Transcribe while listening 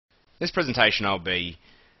this presentation I'll be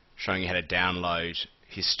showing you how to download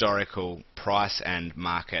historical price and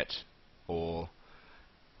market or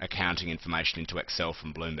accounting information into Excel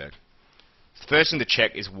from Bloomberg. The first thing to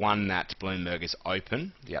check is, one, that Bloomberg is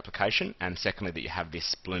open, the application, and secondly that you have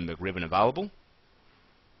this Bloomberg ribbon available.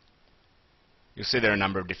 You'll see there are a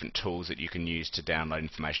number of different tools that you can use to download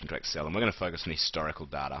information to Excel, and we're going to focus on historical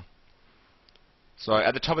data. So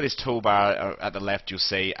at the top of this toolbar at the left, you'll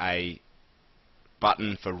see a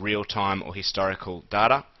button for real-time or historical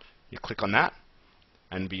data. You click on that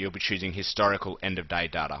and you'll be choosing historical end-of-day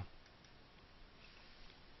data.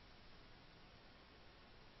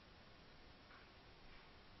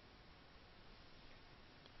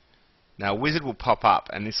 Now a wizard will pop up,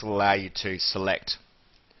 and this will allow you to select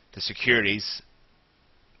the securities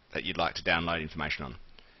that you'd like to download information on.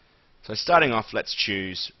 So starting off, let's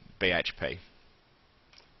choose BHP.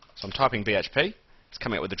 So I'm typing BHP, it's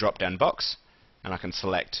coming up with a drop-down box, and I can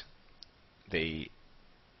select the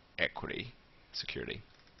equity security.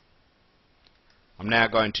 I'm now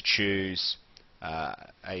going to choose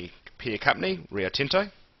a peer company, Rio Tinto,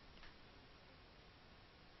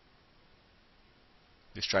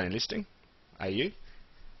 the Australian listing, AU,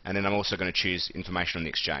 and then I'm also going to choose information on the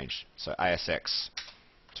exchange, so ASX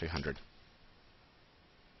 200,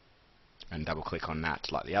 and double click on that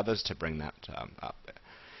like the others to bring that up.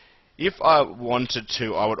 If I wanted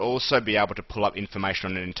to, I would also be able to pull up information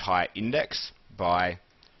on an entire index by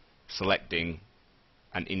selecting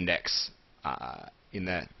an index in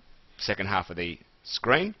the second half of the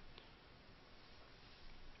screen.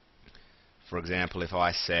 For example, if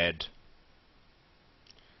I said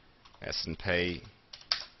S&P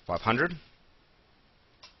 500,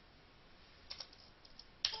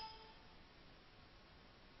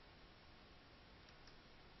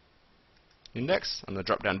 index on the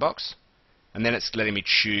drop-down box, and then it's letting me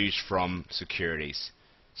choose from securities.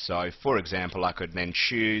 So for example, I could then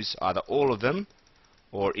choose either all of them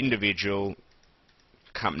or individual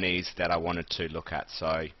companies that I wanted to look at.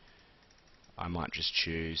 So I might just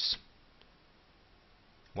choose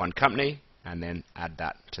one company and then add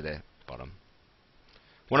that to the bottom.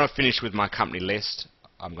 When I've finished with my company list,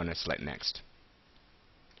 I'm going to select next.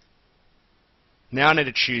 Now I need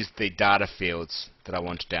to choose the data fields that I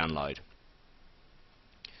want to download.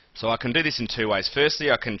 So I can do this in two ways.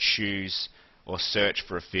 Firstly, I can choose or search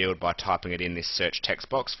for a field by typing it in this search text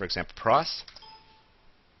box, for example price,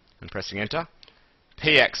 and pressing enter.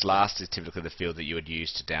 PX last is typically the field that you would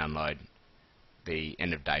use to download the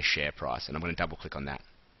end of day share price, and I'm going to double click on that.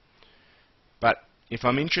 But if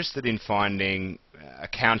I'm interested in finding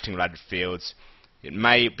accounting related fields, it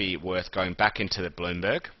may be worth going back into the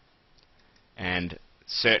Bloomberg and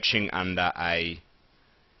searching under a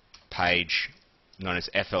page known as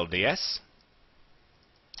FLDS,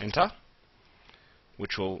 enter,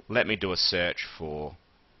 which will let me do a search for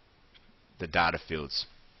the data fields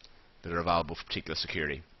that are available for a particular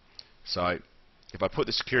security. So if I put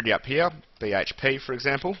the security up here, BHP for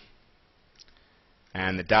example,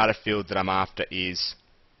 and the data field that I'm after is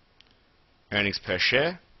earnings per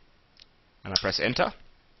share, and I press enter,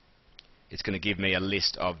 it's going to give me a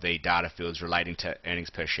list of the data fields relating to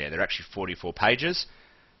earnings per share. There are actually 44 pages,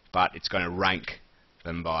 but it's going to rank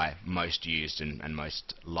them by most used and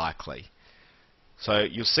most likely. So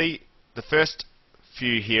you'll see the first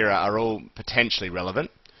few here are all potentially relevant.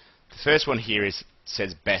 The first one here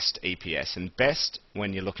says best EPS, and best,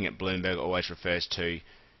 when you're looking at Bloomberg, always refers to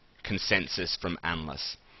consensus from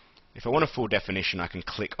analysts. If I want a full definition, I can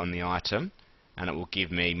click on the item and it will give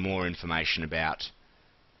me more information about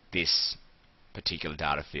this particular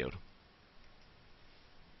data field.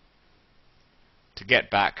 To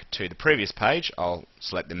get back to the previous page, I'll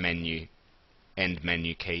select the menu, end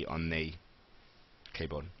menu key on the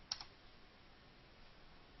keyboard.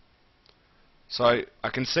 So I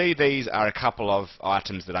can see these are a couple of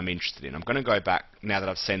items that I'm interested in. I'm going to go back, now that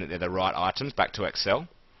I've seen that they're the right items, back to Excel,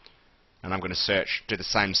 and I'm going to do the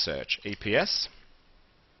same search, EPS.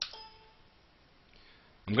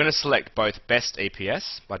 I'm going to select both best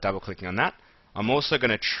EPS by double clicking on that. I'm also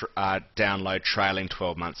going to download trailing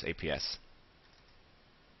 12 months EPS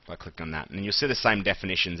by clicking on that, and you'll see the same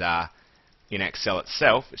definitions are in Excel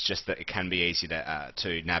itself. It's just that it can be easy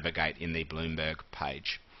to navigate in the Bloomberg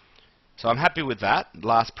page. So I'm happy with that.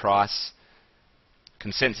 Last price,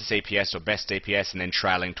 consensus EPS or best EPS, and then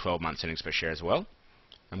trailing 12 months earnings per share as well.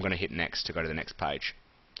 I'm going to hit next to go to the next page.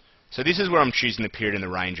 So this is where I'm choosing the period and the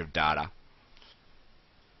range of data.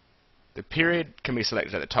 The period can be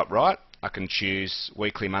selected at the top right. I can choose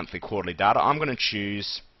weekly, monthly, quarterly data. I'm going to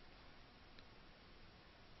choose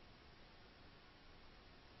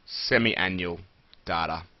semi-annual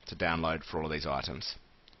data to download for all of these items.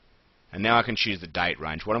 And now I can choose the date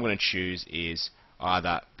range. What I'm going to choose is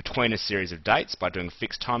either between a series of dates by doing a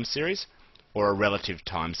fixed time series, or a relative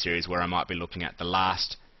time series where I might be looking at the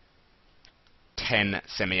last 10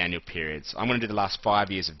 semi-annual periods. I'm going to do the last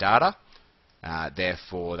 5 years of data,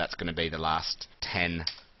 therefore that's going to be the last 10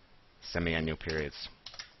 semi-annual periods.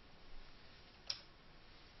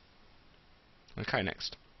 Okay,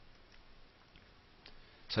 next.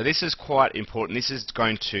 So this is quite important. This is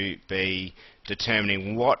going to be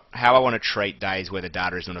determining how I want to treat days where the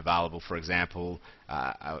data is not available. For example,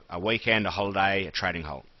 a weekend, a holiday, a trading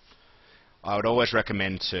halt. I would always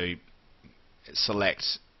recommend to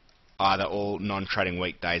select either all non-trading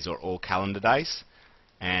weekdays or all calendar days,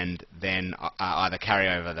 and then either carry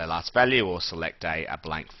over the last value or select a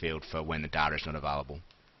blank field for when the data is not available.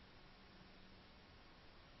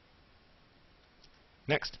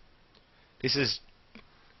 Next. This is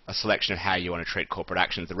a selection of how you want to treat corporate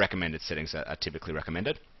actions. The recommended settings are typically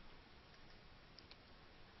recommended.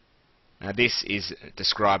 Now this is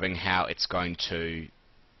describing how it's going to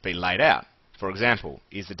be laid out. For example,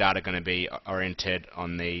 is the data going to be oriented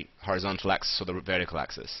on the horizontal axis or the vertical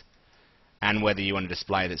axis? And whether you want to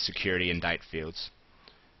display the security and date fields.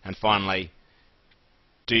 And finally,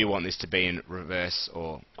 do you want this to be in reverse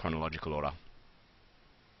or chronological order?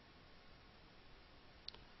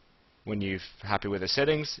 When you're happy with the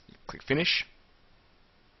settings, click Finish.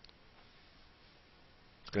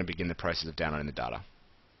 It's going to begin the process of downloading the data.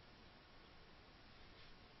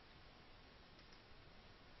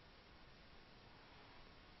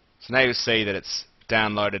 So now you'll see that it's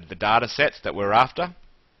downloaded the data sets that we're after,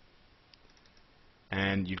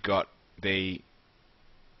 and you've got the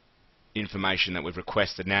information that we've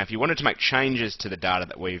requested. Now if you wanted to make changes to the data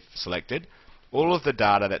that we've selected, all of the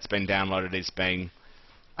data that's been downloaded is being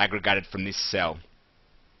aggregated from this cell,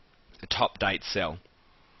 the top date cell.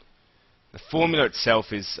 The formula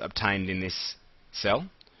itself is obtained in this cell,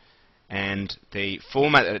 and the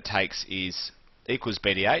format that it takes is equals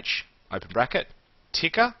BDH, open bracket,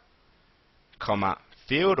 ticker, comma,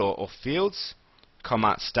 field or fields,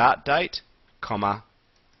 comma, start date, comma,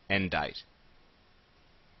 end date.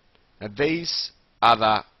 Now these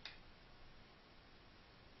other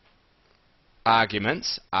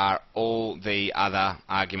arguments are all the other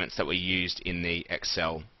arguments that were used in the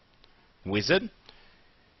Excel wizard.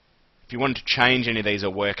 If you want to change any of these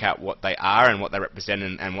or work out what they are and what they represent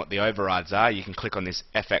and what the overrides are, you can click on this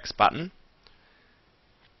FX button,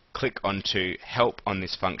 click onto Help on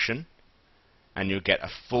this function, and you'll get a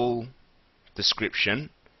full description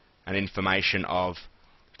and information of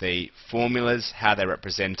the formulas, how they're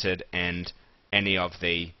represented, and any of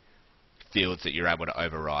the fields that you're able to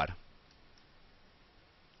override.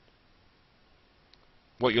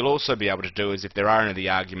 What you'll also be able to do is if there are any of the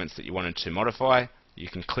arguments that you wanted to modify, you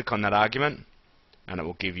can click on that argument and it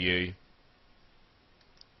will give you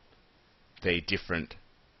the different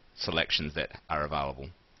selections that are available.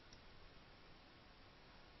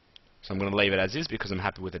 So I'm going to leave it as is because I'm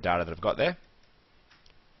happy with the data that I've got there.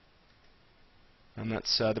 And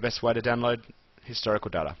that's the best way to download historical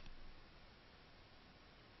data.